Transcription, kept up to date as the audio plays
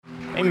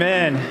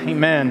Amen.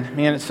 Amen.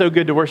 Man, it's so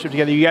good to worship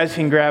together. You guys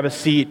can grab a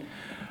seat.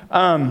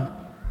 As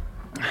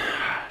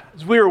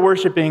we were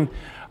worshiping,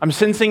 I'm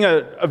sensing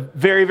a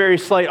very, very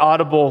slight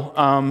audible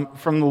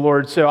from the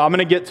Lord. So I'm going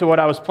to get to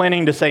what I was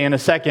planning to say in a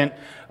second.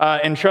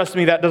 And trust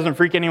me, that doesn't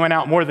freak anyone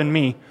out more than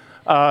me.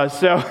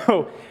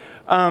 The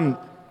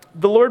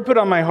Lord put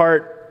on my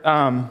heart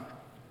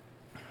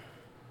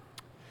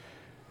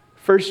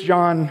 1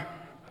 John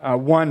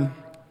 1,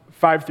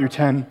 5 through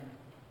 10.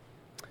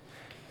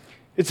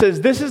 It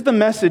says, "This is the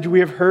message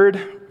we have heard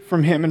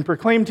from him and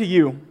proclaimed to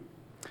you,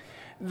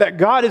 that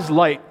God is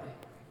light,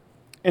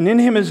 and in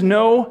him is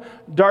no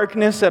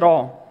darkness at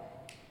all.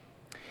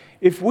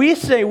 If we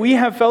say we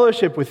have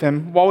fellowship with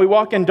him while we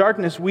walk in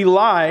darkness, we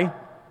lie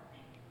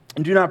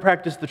and do not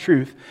practice the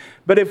truth.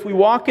 But if we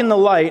walk in the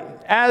light,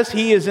 as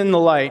he is in the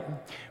light,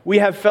 we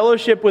have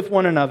fellowship with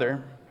one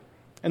another.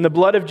 And the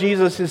blood of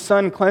Jesus, his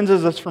son,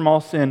 cleanses us from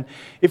all sin.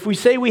 If we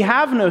say we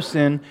have no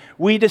sin,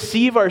 we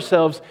deceive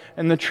ourselves,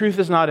 and the truth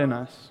is not in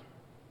us.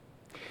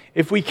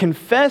 If we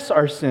confess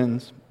our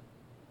sins,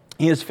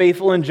 he is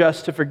faithful and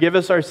just to forgive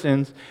us our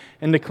sins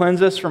and to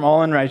cleanse us from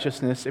all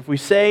unrighteousness. If we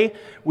say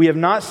we have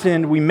not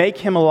sinned, we make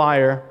him a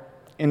liar,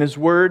 and his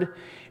word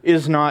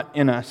is not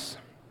in us."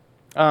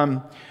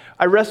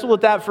 I wrestled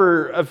with that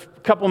for a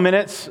couple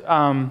minutes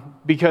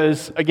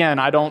because, again,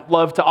 I don't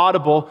love to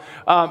audible,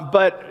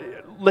 but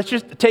let's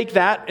just take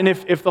that, and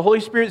if the Holy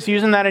Spirit's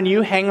using that in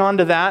you, hang on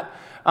to that,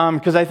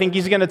 because I think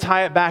he's going to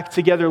tie it back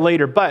together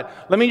later. But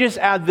let me just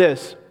add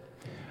this.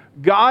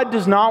 God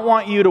does not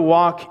want you to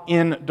walk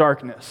in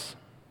darkness.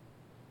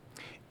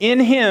 In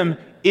him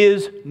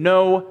is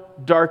no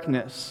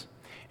darkness.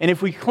 And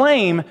if we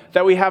claim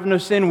that we have no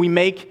sin, we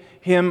make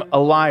him a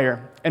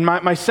liar. And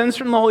my sense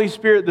from the Holy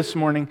Spirit this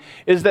morning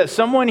is that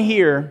someone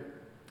here,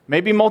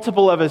 maybe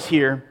multiple of us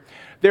here,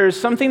 there is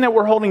something that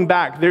we're holding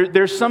back.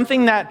 There's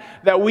something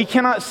that we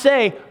cannot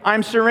say,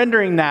 I'm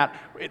surrendering that.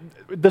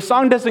 The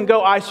song doesn't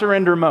go, I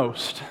surrender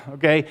most,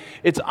 okay?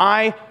 It's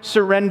I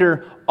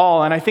surrender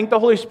all. And I think the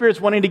Holy Spirit's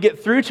wanting to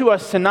get through to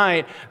us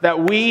tonight that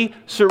we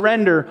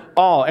surrender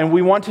all. And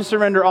we want to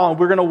surrender all. And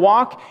we're going to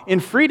walk in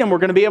freedom. We're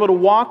going to be able to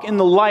walk in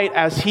the light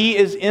as he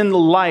is in the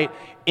light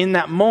in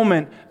that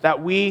moment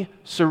that we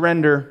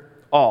surrender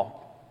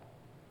all.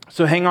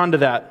 So hang on to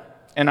that.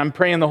 And I'm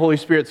praying the Holy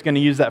Spirit's going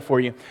to use that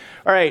for you.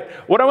 All right,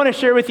 what I want to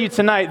share with you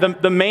tonight,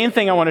 the main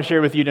thing I want to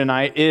share with you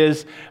tonight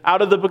is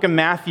out of the book of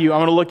Matthew. I'm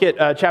going to look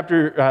at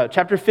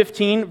chapter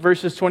 15,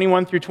 verses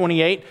 21 through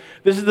 28.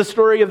 This is the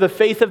story of the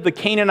faith of the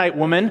Canaanite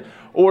woman,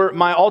 or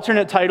my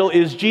alternate title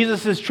is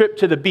Jesus' trip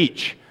to the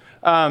beach,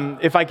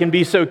 if I can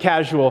be so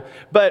casual.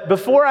 But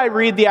before I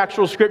read the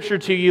actual scripture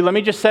to you, let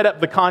me just set up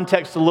the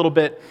context a little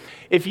bit.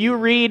 If you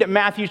read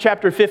Matthew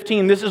chapter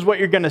 15, this is what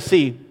you're going to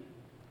see.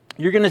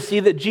 You're going to see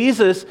that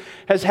Jesus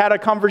has had a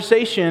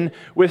conversation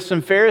with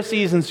some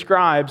Pharisees and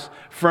scribes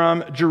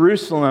from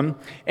Jerusalem.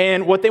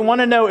 And what they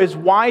want to know is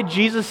why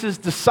Jesus'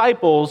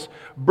 disciples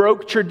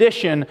broke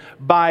tradition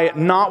by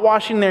not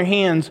washing their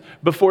hands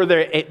before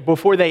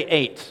they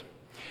ate.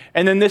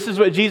 And then this is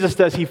what Jesus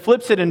does. He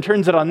flips it and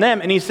turns it on them.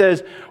 And he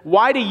says,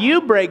 why do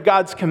you break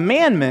God's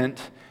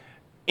commandment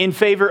in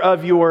favor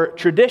of your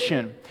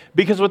tradition?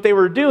 Because what they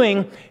were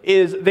doing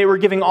is they were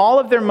giving all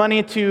of their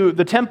money to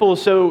the temple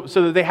so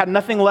that they had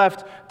nothing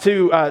left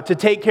to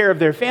take care of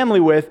their family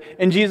with.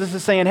 And Jesus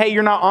is saying, hey,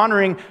 you're not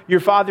honoring your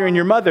father and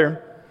your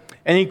mother.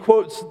 And he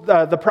quotes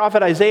the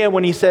prophet Isaiah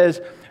when he says,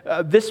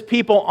 this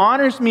people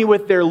honors me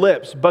with their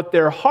lips, but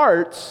their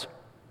hearts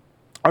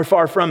are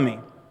far from me.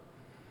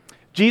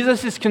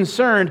 Jesus is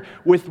concerned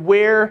with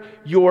where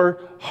your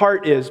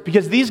heart is,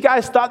 because these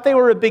guys thought they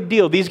were a big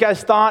deal. These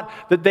guys thought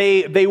that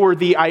they were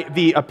the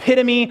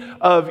epitome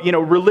of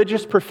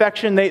religious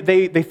perfection.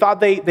 They thought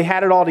they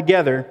had it all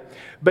together.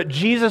 But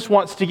Jesus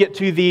wants to get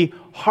to the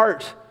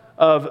heart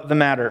of the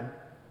matter.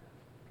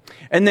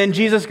 And then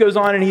Jesus goes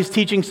on and he's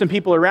teaching some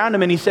people around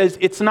him, and he says,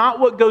 it's not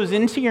what goes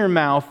into your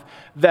mouth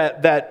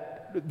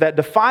that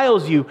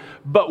defiles you,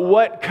 but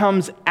what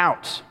comes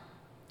out.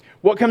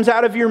 What comes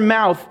out of your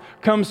mouth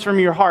comes from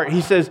your heart. He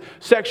says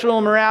sexual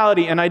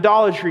immorality and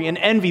idolatry and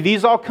envy,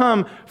 these all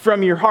come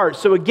from your heart.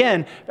 So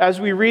again,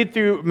 as we read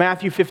through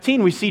Matthew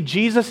 15, we see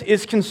Jesus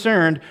is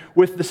concerned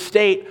with the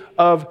state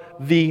of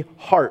the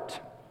heart.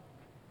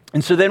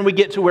 And so then we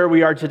get to where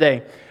we are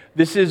today.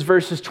 This is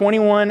verses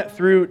 21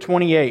 through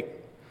 28.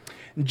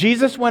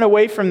 Jesus went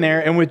away from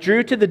there and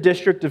withdrew to the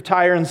district of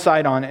Tyre and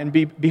Sidon. And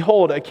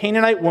behold, a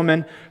Canaanite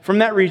woman from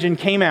that region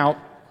came out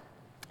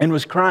and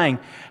was crying,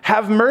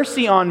 have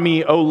mercy on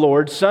me, O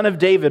Lord, Son of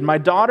David. My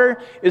daughter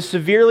is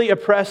severely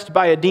oppressed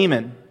by a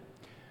demon.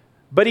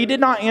 But he did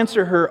not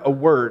answer her a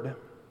word.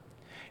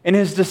 And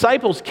his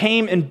disciples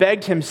came and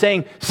begged him,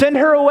 saying, send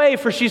her away,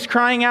 for she's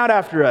crying out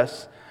after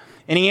us.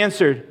 And he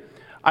answered,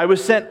 I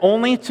was sent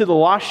only to the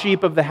lost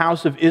sheep of the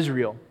house of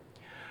Israel.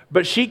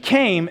 But she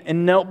came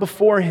and knelt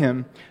before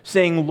him,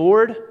 saying,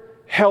 Lord,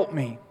 help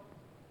me.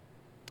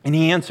 And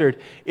he answered,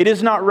 it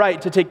is not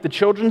right to take the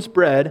children's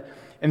bread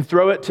and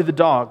throw it to the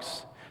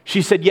dogs.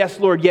 She said, yes,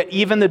 Lord, yet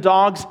even the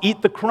dogs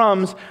eat the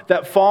crumbs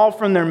that fall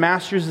from their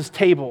master's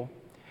table.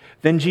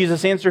 Then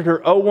Jesus answered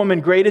her, "O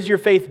woman, great is your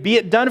faith. Be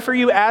it done for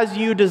you as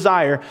you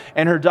desire."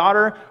 And her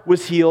daughter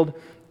was healed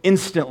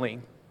instantly.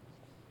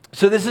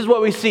 So this is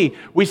what we see.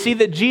 We see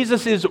that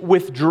Jesus is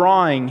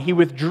withdrawing. He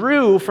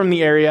withdrew from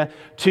the area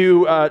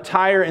to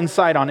Tyre and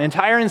Sidon. And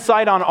Tyre and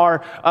Sidon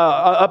are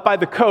up by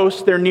the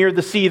coast. They're near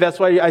the sea. That's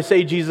why I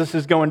say Jesus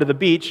is going to the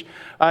beach.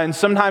 And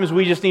sometimes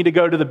we just need to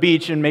go to the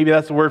beach, and maybe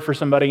that's a word for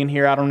somebody in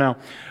here. I don't know.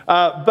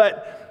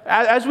 But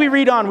as we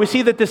read on, we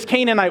see that this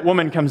Canaanite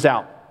woman comes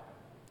out.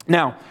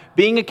 Now,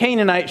 being a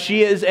Canaanite,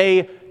 she is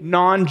a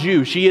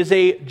non-Jew. She is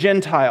a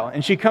Gentile.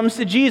 And she comes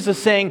to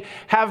Jesus saying,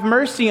 "Have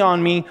mercy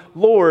on me,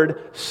 Lord,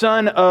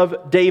 Son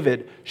of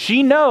David."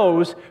 She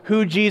knows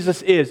who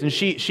Jesus is. And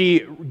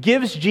she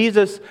gives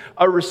Jesus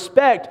a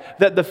respect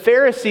that the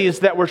Pharisees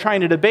that were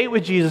trying to debate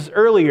with Jesus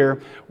earlier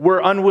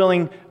were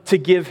unwilling to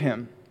give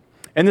him.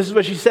 And this is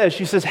what she says.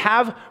 She says,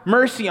 "Have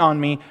mercy on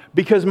me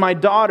because my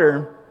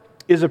daughter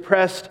is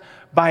oppressed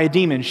by a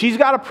demon." She's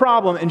got a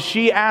problem, and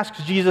she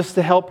asks Jesus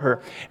to help her.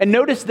 And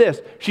notice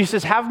this. She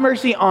says, "Have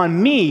mercy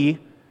on me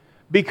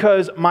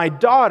because my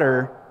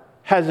daughter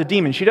has a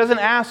demon." She doesn't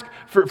ask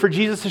for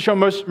Jesus to show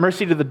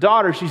mercy to the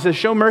daughter. She says,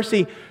 "Show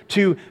mercy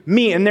to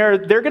me." And there are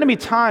going to be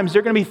times,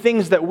 there are going to be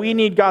things that we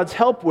need God's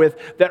help with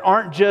that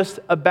aren't just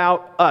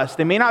about us.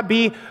 They may not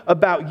be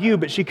about you,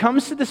 but she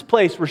comes to this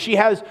place where she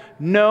has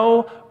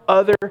no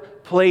other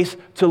place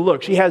to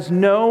look. She has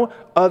no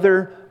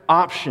other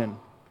option.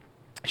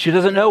 She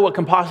doesn't know what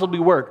can possibly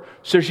work,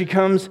 so she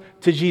comes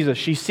to Jesus.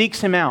 She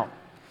seeks him out.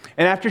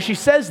 And after she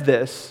says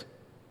this,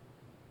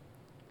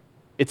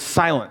 it's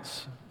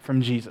silence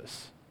from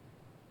Jesus.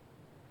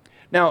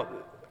 Now,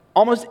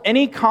 almost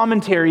any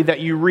commentary that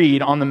you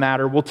read on the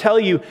matter will tell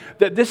you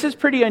that this is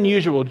pretty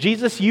unusual.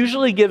 Jesus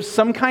usually gives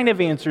some kind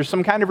of answer,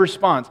 some kind of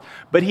response,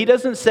 but he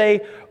doesn't say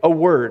a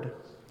word.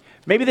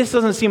 Maybe this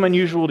doesn't seem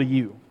unusual to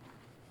you.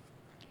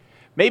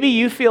 Maybe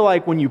you feel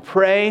like when you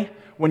pray,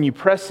 when you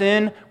press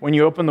in, when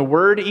you open the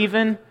Word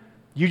even,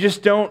 you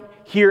just don't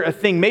hear a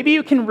thing. Maybe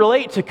you can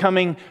relate to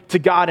coming to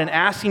God and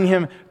asking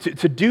him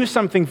to do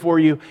something for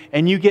you,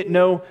 and you get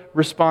no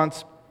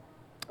response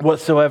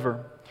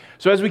whatsoever.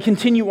 So as we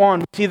continue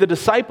on, we see the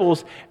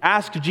disciples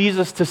ask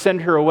Jesus to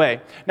send her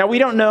away. Now, we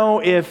don't know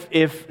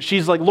if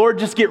she's like, "Lord,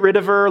 just get rid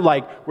of her.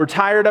 Like, we're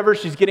tired of her.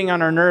 She's getting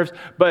on our nerves."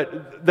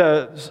 But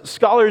the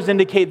scholars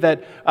indicate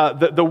that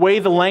the way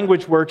the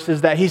language works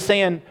is that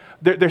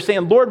they're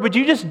saying, "Lord, would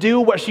you just do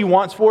what she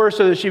wants for her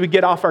so that she would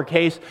get off our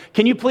case?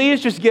 Can you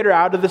please just get her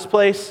out of this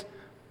place?"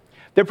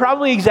 They're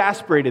probably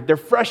exasperated. They're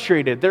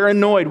frustrated. They're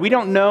annoyed. We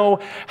don't know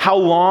how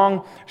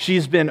long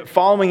she's been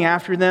following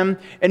after them.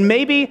 And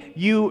maybe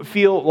you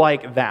feel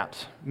like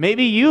that.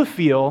 Maybe you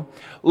feel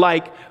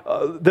like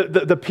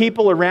the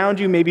people around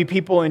you, maybe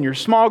people in your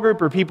small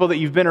group or people that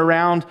you've been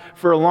around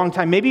for a long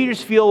time, maybe you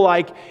just feel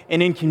like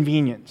an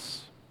inconvenience.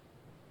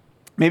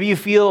 Maybe you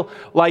feel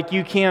like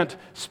you can't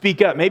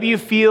speak up. Maybe you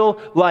feel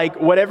like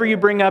whatever you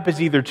bring up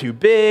is either too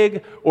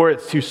big or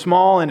it's too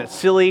small and it's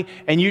silly,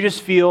 and you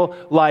just feel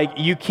like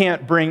you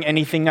can't bring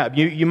anything up.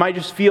 You might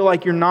just feel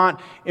like you're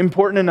not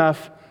important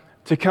enough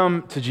to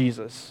come to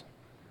Jesus.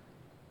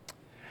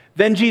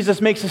 Then Jesus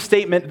makes a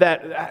statement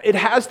that it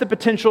has the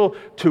potential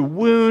to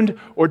wound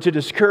or to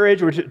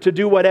discourage or to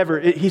do whatever.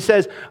 He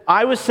says,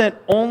 "I was sent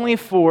only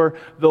for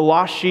the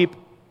lost sheep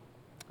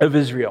of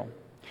Israel."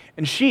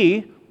 And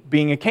she,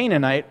 being a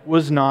Canaanite,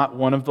 was not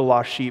one of the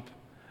lost sheep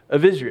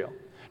of Israel.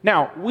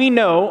 Now, we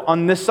know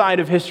on this side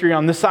of history,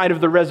 on this side of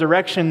the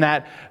resurrection,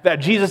 that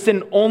Jesus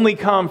didn't only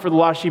come for the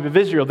lost sheep of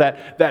Israel,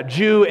 that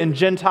Jew and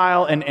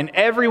Gentile and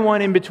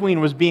everyone in between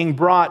was being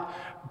brought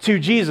to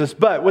Jesus.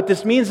 But what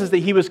this means is that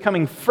he was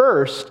coming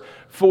first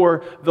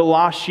for the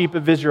lost sheep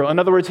of Israel. In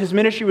other words, his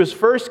ministry was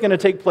first going to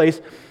take place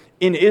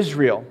in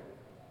Israel,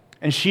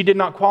 and she did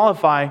not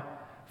qualify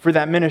for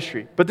that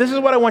ministry. But this is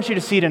what I want you to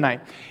see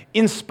tonight.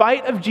 In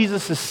spite of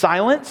Jesus'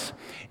 silence,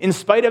 in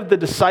spite of the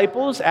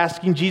disciples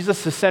asking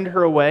Jesus to send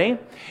her away,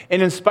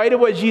 and in spite of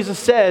what Jesus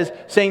says,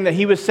 saying that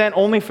he was sent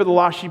only for the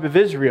lost sheep of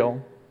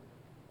Israel,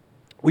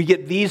 we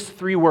get these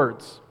three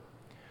words.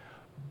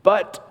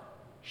 But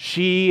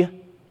she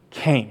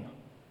came.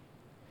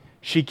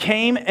 She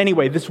came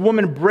anyway. This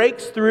woman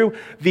breaks through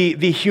the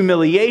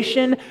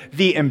humiliation,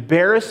 the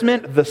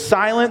embarrassment, the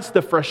silence,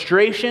 the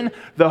frustration,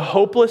 the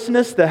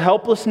hopelessness, the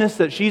helplessness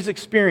that she's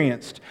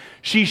experienced.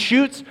 She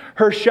shoots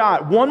her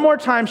shot. One more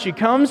time, she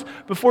comes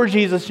before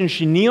Jesus and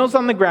she kneels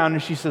on the ground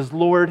and she says,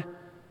 "Lord,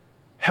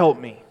 help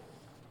me."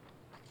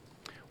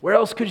 Where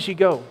else could she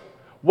go?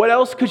 What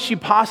else could she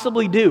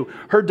possibly do?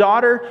 Her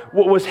daughter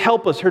was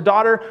helpless. Her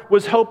daughter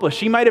was hopeless.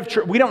 She might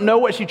have, we don't know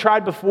what she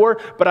tried before,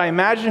 but I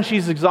imagine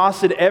she's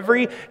exhausted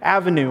every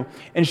avenue.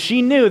 And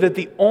she knew that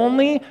the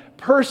only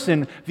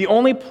person, the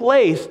only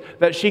place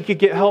that she could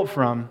get help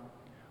from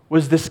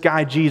was this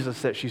guy,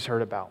 Jesus, that she's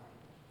heard about.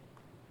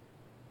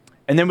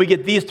 And then we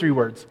get these three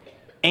words,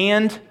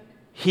 "and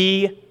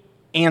he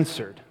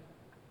answered."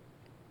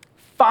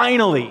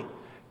 Finally,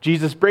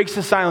 Jesus breaks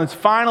the silence.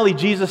 Finally,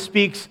 Jesus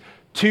speaks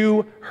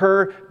to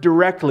her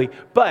directly.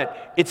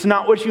 But it's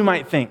not what you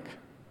might think.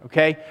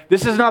 Okay?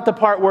 This is not the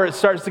part where it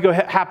starts to go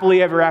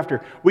happily ever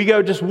after. We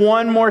go just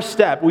one more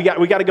step. We got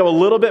to go a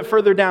little bit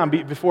further down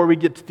before we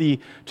get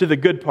to the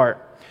good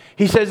part.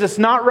 He says it's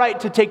not right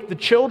to take the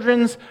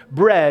children's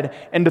bread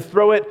and to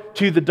throw it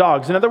to the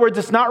dogs. In other words,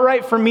 it's not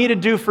right for me to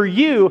do for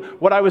you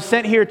what I was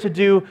sent here to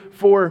do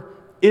for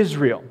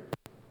Israel.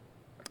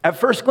 At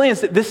first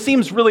glance, this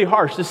seems really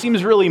harsh. This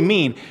seems really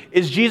mean.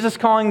 Is Jesus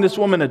calling this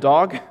woman a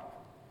dog?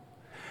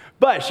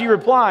 But she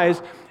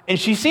replies, and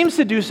she seems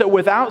to do so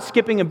without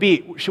skipping a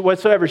beat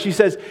whatsoever. She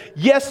says,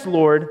 "Yes,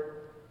 Lord."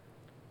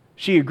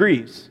 She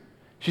agrees.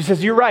 She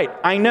says, "You're right,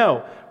 I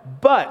know.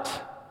 But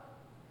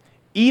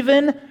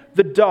even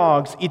the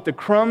dogs eat the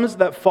crumbs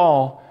that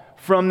fall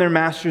from their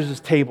master's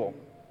table."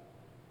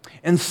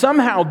 And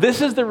somehow this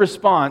is the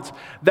response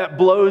that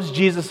blows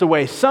Jesus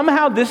away.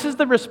 Somehow this is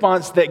the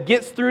response that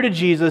gets through to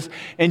Jesus,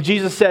 and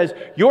Jesus says,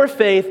 "Your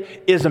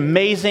faith is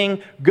amazing.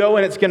 Go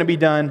and it's going to be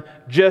done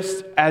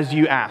just as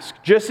you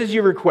ask, just as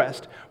you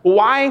request."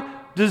 Why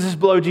does this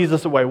blow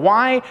Jesus away?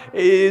 Why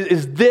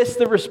is this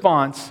the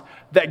response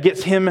that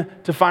gets him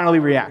to finally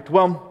react?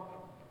 Well,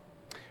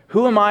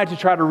 who am I to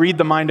try to read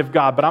the mind of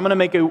God? But I'm going to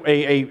make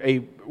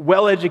a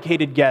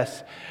well-educated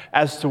guess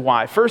as to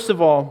why. First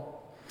of all,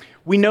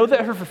 we know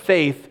that her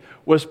faith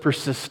was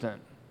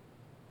persistent.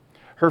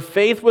 Her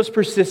faith was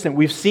persistent.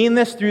 We've seen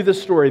this through the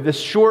story, this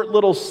short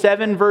little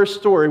 7-verse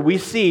story. We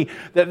see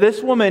that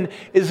this woman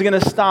is going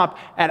to stop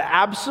at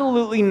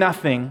absolutely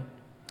nothing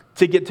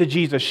to get to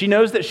Jesus. She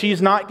knows that she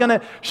is not going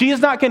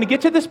to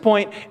get to this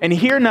point and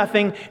hear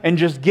nothing and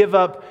just give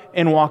up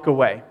and walk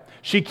away.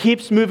 She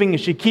keeps moving and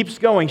she keeps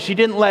going. She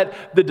didn't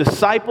let the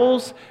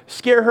disciples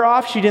scare her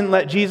off. She didn't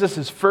let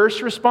Jesus'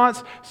 first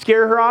response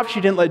scare her off.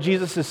 She didn't let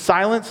Jesus'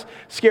 silence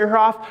scare her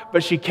off,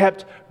 but she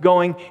kept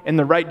going in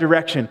the right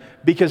direction.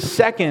 Because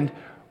second,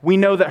 we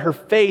know that her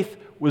faith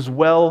was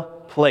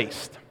well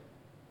placed.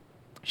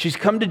 She's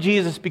come to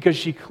Jesus because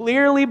she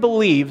clearly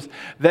believes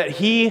that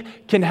he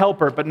can help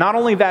her. But not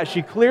only that,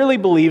 she clearly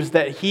believes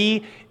that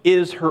he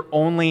is her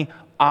only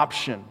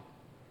option.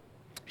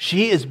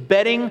 She is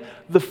betting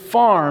the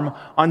farm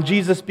on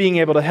Jesus being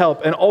able to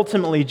help, and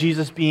ultimately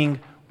Jesus being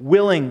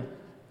willing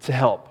to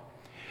help.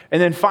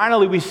 And then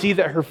finally, we see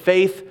that her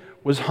faith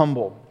was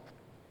humble.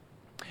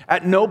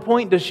 At no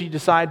point does she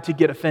decide to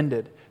get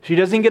offended. She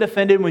doesn't get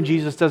offended when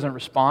Jesus doesn't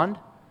respond.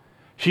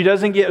 She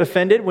doesn't get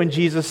offended when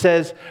Jesus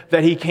says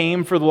that he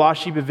came for the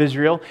lost sheep of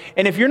Israel.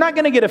 And if you're not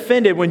going to get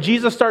offended when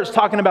Jesus starts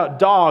talking about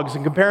dogs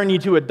and comparing you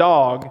to a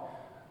dog,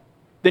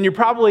 then you're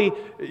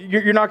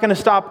not going to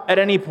stop at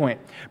any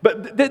point.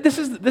 But this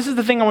is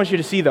the thing I want you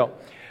to see, though.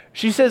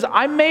 She says,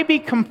 "I may be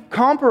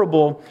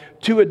comparable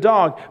to a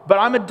dog, but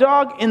I'm a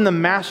dog in the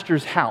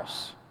master's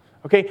house."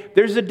 Okay,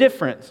 there's a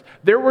difference.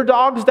 There were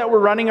dogs that were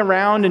running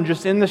around and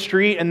just in the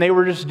street and they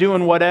were just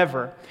doing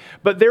whatever.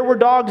 But there were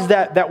dogs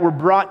that were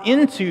brought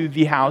into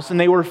the house and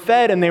they were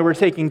fed and they were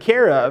taken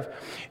care of.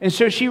 And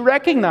so she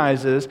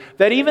recognizes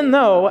that even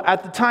though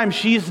at the time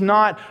she's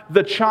not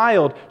the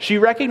child, she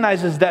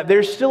recognizes that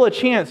there's still a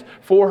chance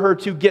for her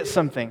to get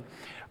something.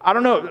 I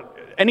don't know,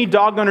 any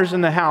dog owners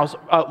in the house,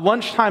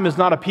 lunchtime is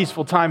not a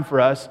peaceful time for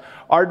us.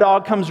 Our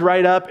dog comes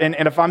right up, and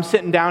if I'm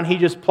sitting down, he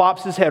just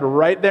plops his head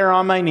right there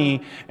on my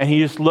knee, and he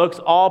just looks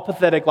all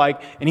pathetic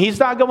like, and he's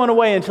not going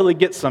away until he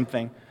gets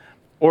something.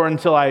 Or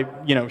until I,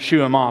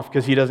 shoo him off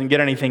because he doesn't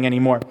get anything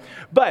anymore.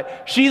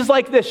 But she's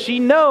like this. She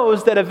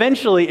knows that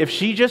eventually, if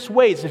she just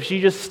waits, if she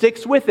just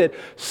sticks with it,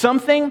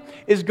 something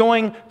is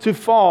going to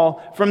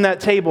fall from that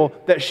table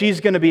that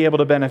she's going to be able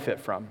to benefit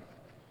from.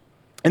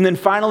 And then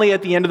finally,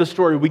 at the end of the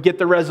story, we get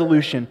the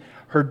resolution.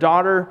 Her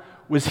daughter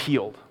was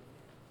healed.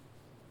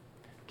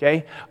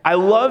 Okay? I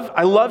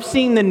love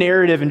seeing the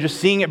narrative and just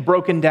seeing it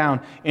broken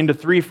down into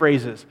 3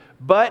 phrases.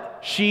 But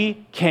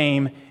she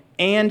came,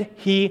 and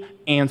he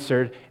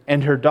answered,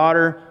 and her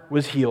daughter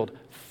was healed.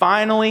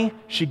 Finally,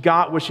 she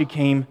got what she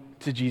came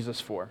to Jesus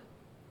for.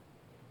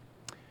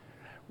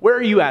 Where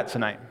are you at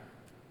tonight?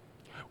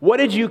 What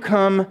did you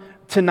come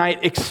tonight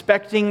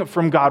expecting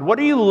from God? What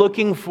are you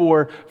looking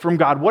for from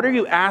God? What are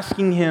you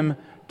asking him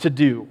to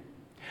do?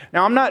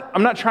 Now, I'm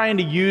not trying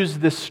to use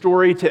this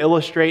story to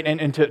illustrate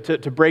and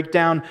to break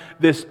down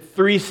this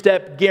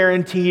 3-step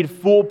guaranteed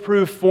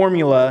foolproof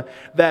formula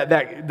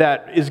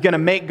that is going to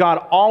make God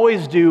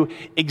always do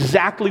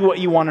exactly what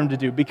you want him to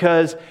do,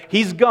 because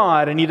he's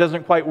God and he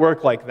doesn't quite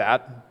work like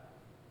that.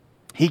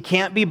 He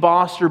can't be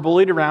bossed or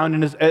bullied around,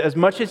 and as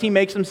much as he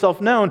makes himself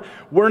known,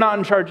 we're not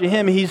in charge of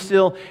him, he's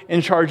still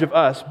in charge of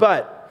us.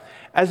 But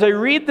as I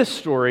read this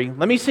story,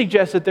 let me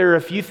suggest that there are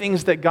a few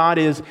things that God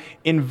is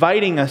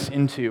inviting us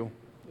into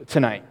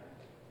tonight.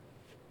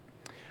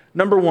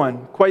 Number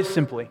 1, quite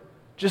simply,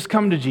 just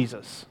come to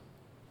Jesus.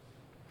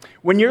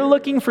 When you're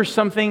looking for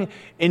something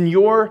in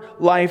your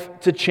life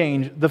to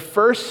change, the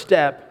first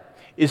step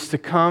is to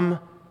come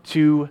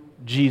to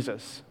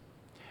Jesus.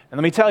 And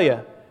let me tell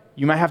you,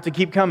 you might have to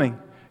keep coming.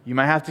 You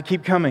might have to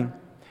keep coming.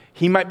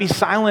 He might be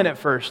silent at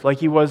first, like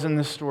he was in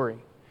this story.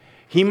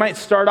 He might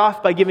start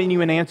off by giving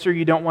you an answer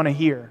you don't want to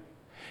hear.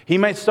 He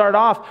might start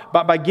off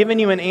by giving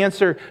you an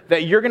answer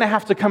that you're going to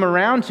have to come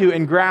around to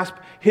and grasp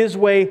his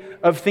way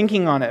of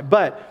thinking on it.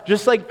 But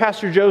just like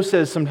Pastor Joe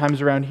says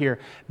sometimes around here,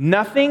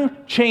 nothing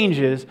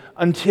changes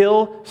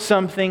until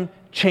something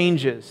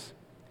changes.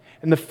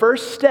 And the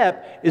first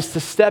step is to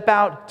step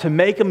out, to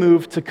make a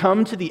move, to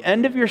come to the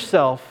end of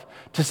yourself,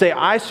 to say,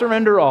 I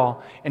surrender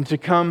all, and to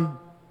come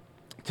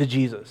to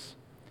Jesus.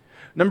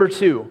 Number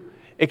 2,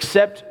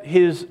 accept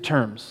his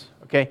terms.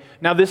 Okay?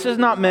 Now, this is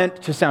not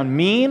meant to sound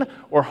mean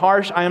or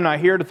harsh. I am not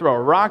here to throw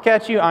a rock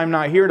at you. I'm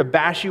not here to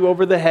bash you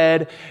over the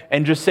head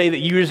and just say that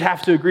you just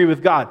have to agree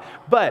with God.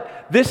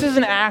 But this is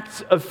an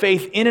act of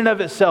faith in and of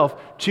itself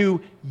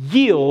to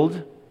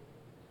yield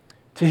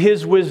to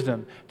his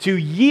wisdom, to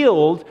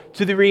yield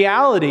to the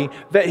reality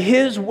that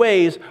his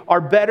ways are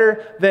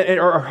better than,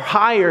 or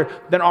higher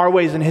than our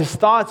ways, and his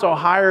thoughts are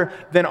higher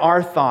than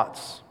our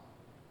thoughts.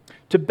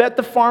 To bet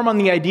the farm on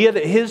the idea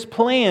that his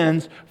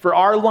plans for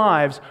our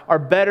lives are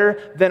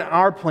better than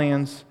our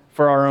plans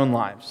for our own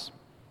lives.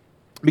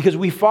 Because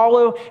we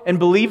follow and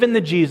believe in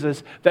the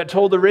Jesus that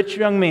told the rich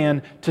young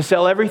man to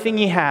sell everything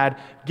he had,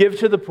 give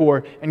to the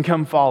poor, and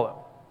come follow.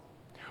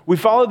 We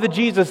follow the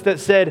Jesus that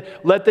said,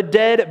 let the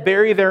dead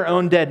bury their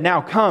own dead. Now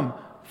come,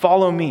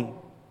 follow me.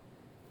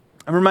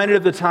 I'm reminded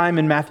of the time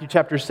in Matthew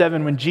chapter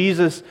 7 when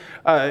Jesus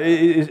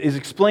is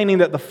explaining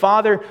that the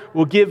Father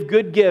will give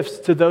good gifts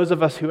to those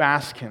of us who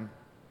ask him.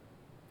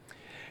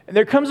 And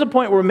there comes a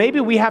point where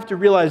maybe we have to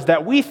realize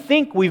that we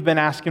think we've been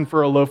asking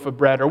for a loaf of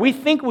bread, or we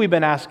think we've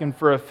been asking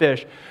for a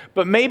fish,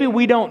 but maybe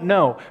we don't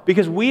know,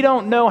 because we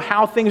don't know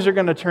how things are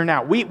going to turn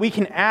out. We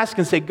can ask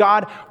and say,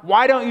 God,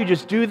 why don't you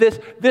just do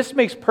this? This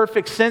makes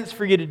perfect sense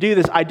for you to do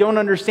this. I don't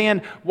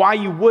understand why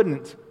you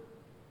wouldn't.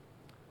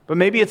 But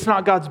maybe it's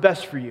not God's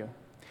best for you.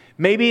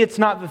 Maybe it's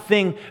not the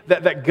thing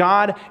that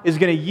God is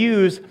going to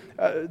use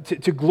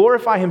to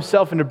glorify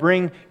himself and to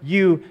bring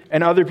you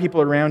and other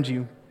people around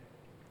you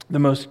the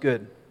most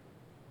good.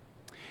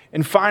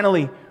 And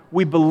finally,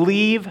 we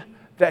believe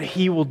that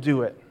he will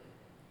do it.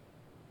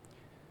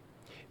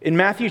 In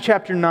Matthew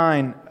chapter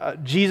 9,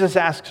 Jesus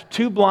asks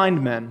 2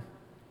 blind men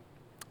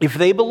if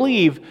they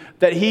believe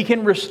that he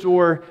can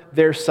restore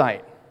their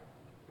sight.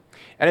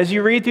 And as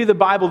you read through the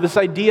Bible, this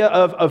idea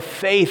of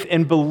faith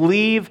and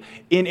believe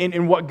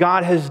in what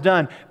God has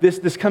done,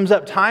 this comes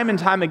up time and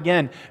time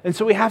again. And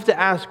so we have to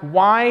ask,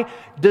 why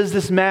does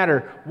this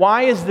matter?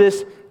 Why is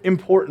this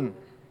important?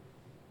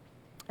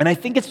 And I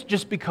think it's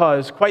just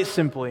because, quite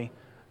simply,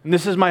 and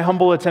this is my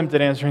humble attempt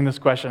at answering this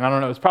question. I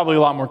don't know, it's probably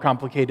a lot more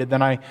complicated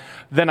than I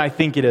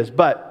think it is.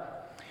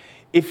 But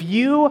if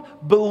you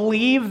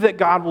believe that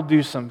God will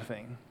do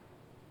something,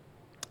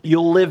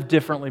 you'll live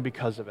differently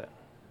because of it.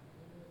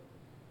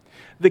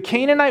 The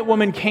Canaanite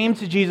woman came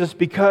to Jesus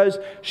because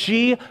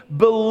she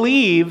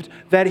believed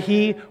that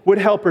he would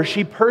help her.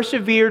 She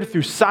persevered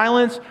through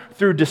silence,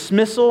 through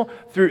dismissal,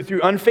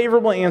 through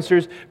unfavorable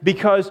answers,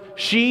 because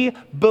she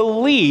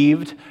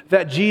believed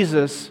that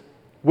Jesus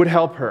would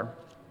help her.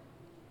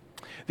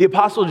 The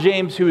Apostle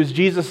James, who is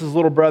Jesus'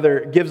 little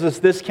brother, gives us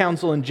this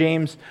counsel in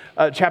James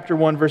chapter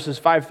 1, verses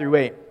 5 through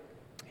 8.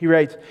 He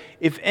writes,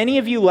 if any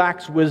of you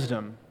lacks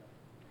wisdom,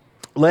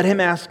 let him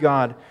ask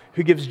God,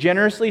 who gives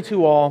generously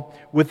to all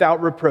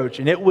without reproach,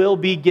 and it will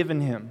be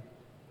given him.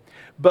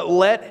 But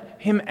let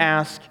him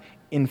ask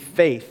in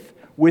faith,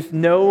 with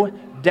no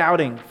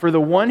doubting. For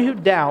the one who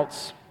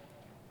doubts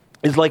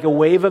is like a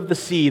wave of the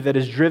sea that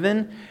is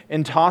driven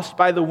and tossed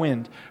by the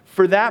wind.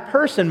 For that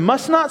person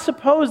must not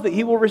suppose that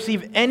he will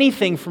receive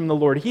anything from the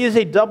Lord. He is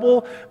a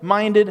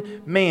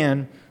double-minded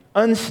man,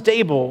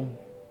 unstable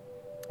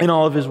in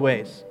all of his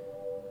ways.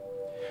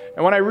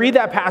 And when I read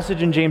that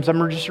passage in James,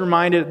 I'm just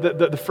reminded,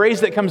 the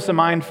phrase that comes to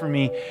mind for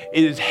me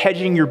is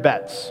hedging your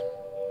bets.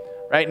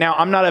 Right now,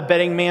 I'm not a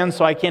betting man,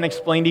 so I can't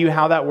explain to you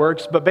how that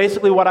works. But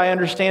basically what I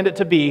understand it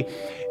to be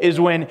is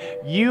when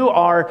you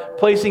are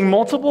placing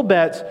multiple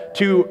bets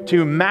to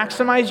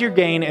maximize your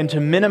gain and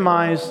to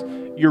minimize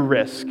your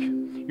risk.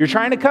 You're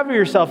trying to cover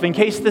yourself in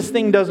case this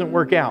thing doesn't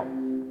work out.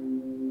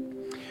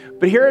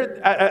 But here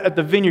at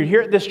the Vineyard,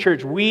 here at this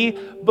church, we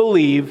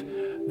believe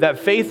that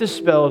faith is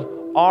spelled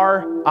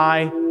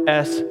R-I-S-K.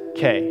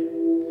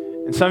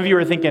 And some of you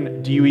are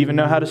thinking, do you even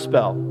know how to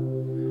spell?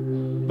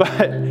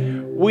 But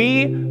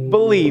we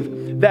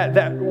believe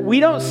that we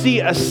don't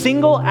see a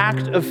single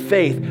act of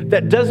faith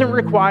that doesn't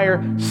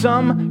require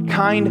some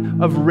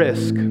kind of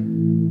risk.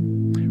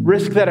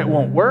 Risk that it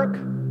won't work.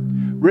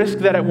 Risk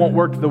that it won't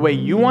work the way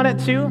you want it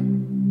to.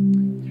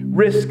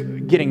 Risk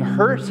getting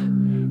hurt.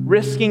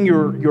 Risking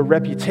your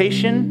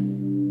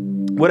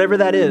reputation. Whatever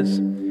that is.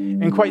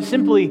 And quite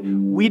simply,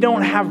 we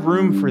don't have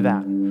room for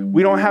that.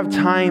 We don't have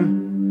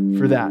time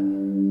for that.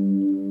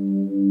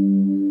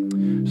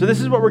 So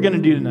this is what we're going to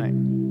do tonight.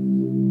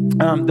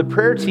 The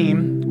prayer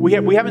team, we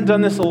haven't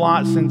done this a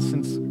lot since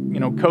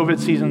COVID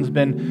season's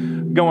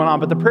been going on,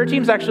 but the prayer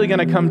team's actually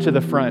going to come to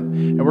the front,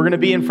 and we're going to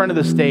be in front of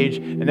the stage,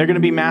 and they're going to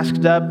be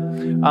masked up.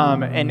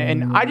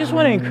 And I just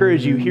want to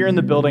encourage you here in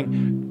the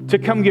building to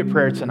come get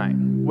prayer tonight.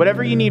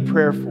 Whatever you need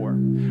prayer for.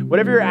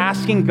 whatever you're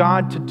asking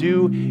God to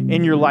do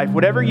in your life,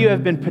 whatever you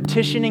have been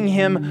petitioning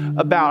Him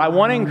about, I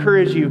want to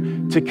encourage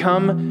you to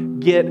come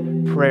get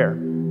prayer.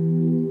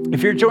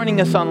 If you're joining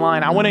us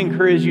online, I want to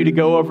encourage you to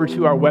go over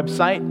to our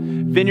website,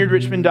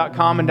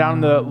 vineyardrichmond.com, and down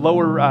in the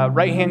lower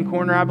right-hand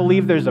corner, I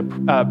believe, there's a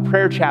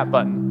prayer chat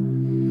button.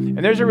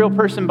 And there's a real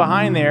person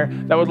behind there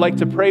that would like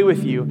to pray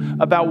with you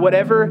about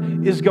whatever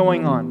is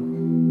going on.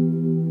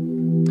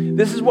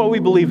 This is what we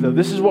believe, though.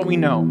 This is what we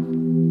know.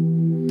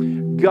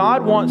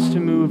 God wants to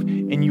move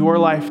in your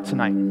life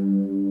tonight.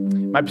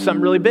 Might be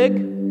something really big,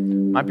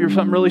 might be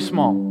something really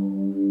small.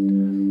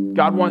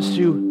 God wants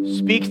to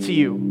speak to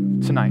you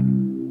tonight.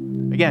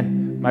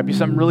 Again, might be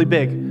something really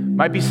big.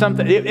 Might be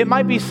something. It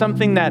might be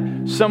something that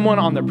someone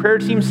on the prayer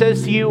team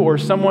says to you, or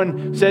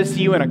someone says to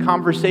you in a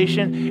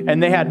conversation,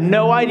 and they had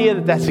no idea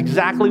that that's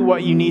exactly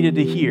what you needed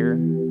to hear.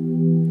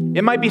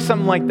 It might be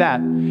something like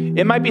that.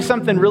 It might be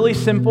something really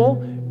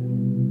simple.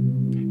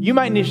 You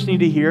might just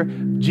need to hear,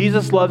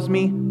 Jesus loves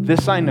me,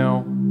 this I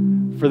know,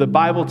 for the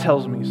Bible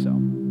tells me so.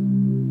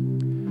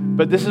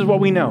 But this is what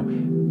we know.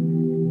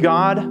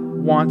 God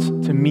wants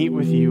to meet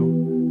with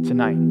you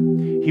tonight.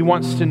 He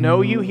wants to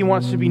know you. He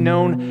wants to be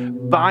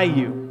known by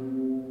you.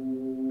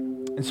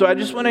 And so I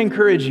just want to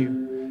encourage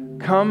you,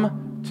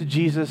 come to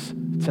Jesus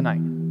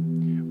tonight.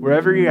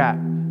 Wherever you're at,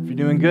 if you're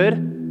doing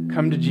good,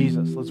 come to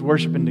Jesus. Let's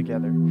worship Him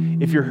together.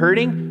 If you're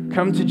hurting,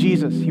 come to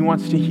Jesus. He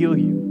wants to heal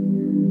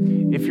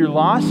you. If you're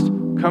lost,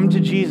 come to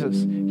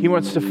Jesus. He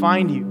wants to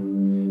find you.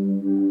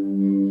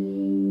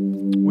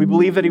 We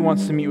believe that He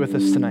wants to meet with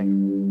us tonight.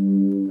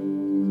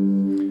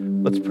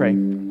 Let's pray.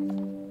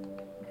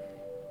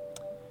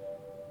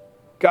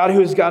 God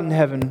who is God in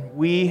heaven,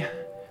 we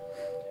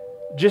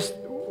just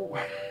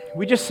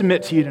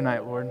submit to you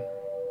tonight, Lord.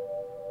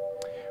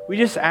 We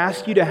just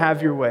ask you to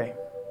have your way.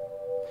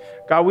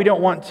 God, we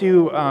don't want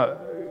to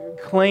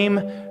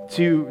claim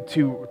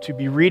to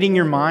be reading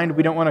your mind.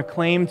 We don't want to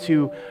claim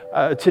to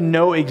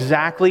know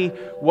exactly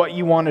what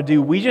you want to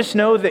do. We just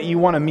know that you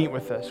want to meet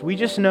with us. We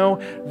just know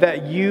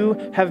that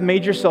you have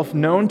made yourself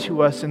known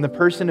to us in the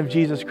person of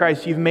Jesus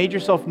Christ. You've made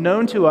yourself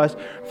known to us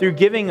through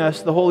giving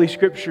us the Holy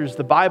Scriptures,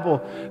 the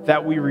Bible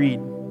that we read.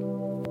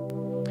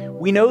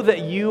 We know that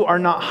you are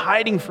not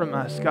hiding from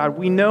us, God.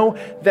 We know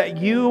that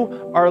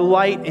you are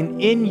light, and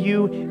in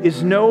you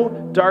is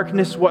no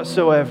darkness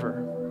whatsoever.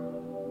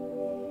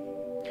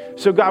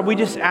 So God, we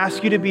just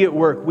ask you to be at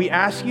work. We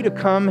ask you to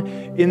come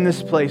in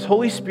this place.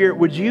 Holy Spirit,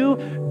 would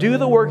you do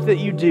the work that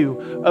you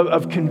do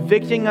of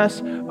convicting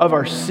us of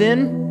our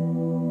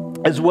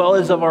sin as well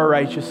as of our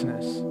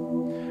righteousness?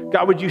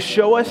 God, would you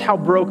show us how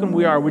broken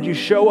we are? Would you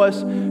show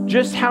us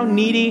just how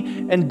needy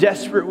and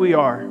desperate we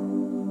are?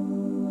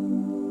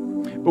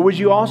 But would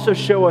you also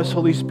show us,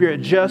 Holy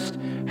Spirit, just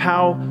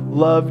how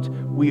loved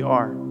we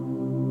are?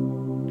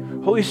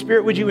 Holy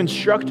Spirit, would you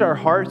instruct our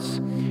hearts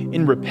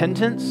in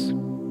repentance?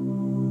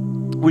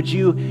 Would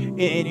you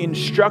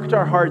instruct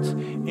our hearts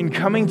in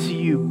coming to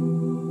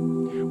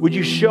you? Would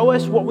you show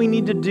us what we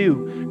need to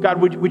do? God,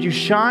 would you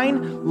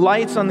shine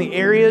lights on the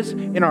areas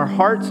in our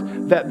hearts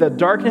that the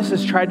darkness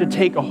has tried to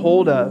take a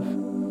hold of?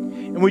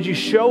 And would you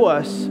show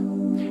us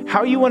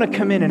how you want to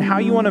come in and how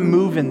you want to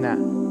move in that?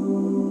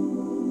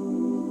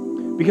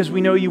 Because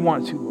we know you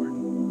want to, Lord.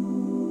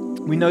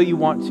 We know you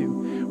want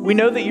to. We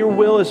know that your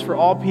will is for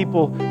all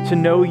people to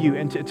know you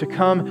and to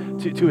come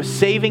to a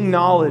saving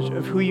knowledge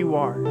of who you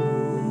are.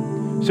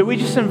 So we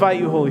just invite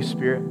you, Holy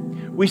Spirit.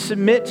 We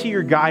submit to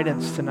your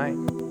guidance tonight.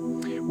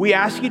 We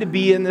ask you to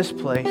be in this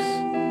place,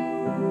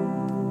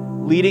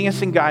 leading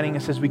us and guiding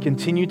us as we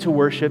continue to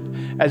worship,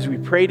 as we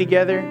pray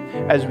together,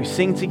 as we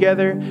sing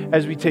together,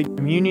 as we take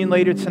communion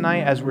later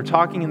tonight, as we're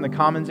talking in the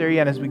commons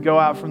area, and as we go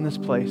out from this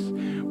place.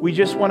 We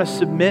just want to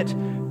submit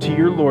to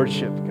your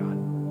lordship, God.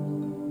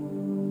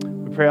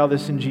 We pray all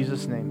this in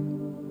Jesus'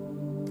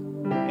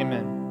 name.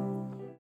 Amen.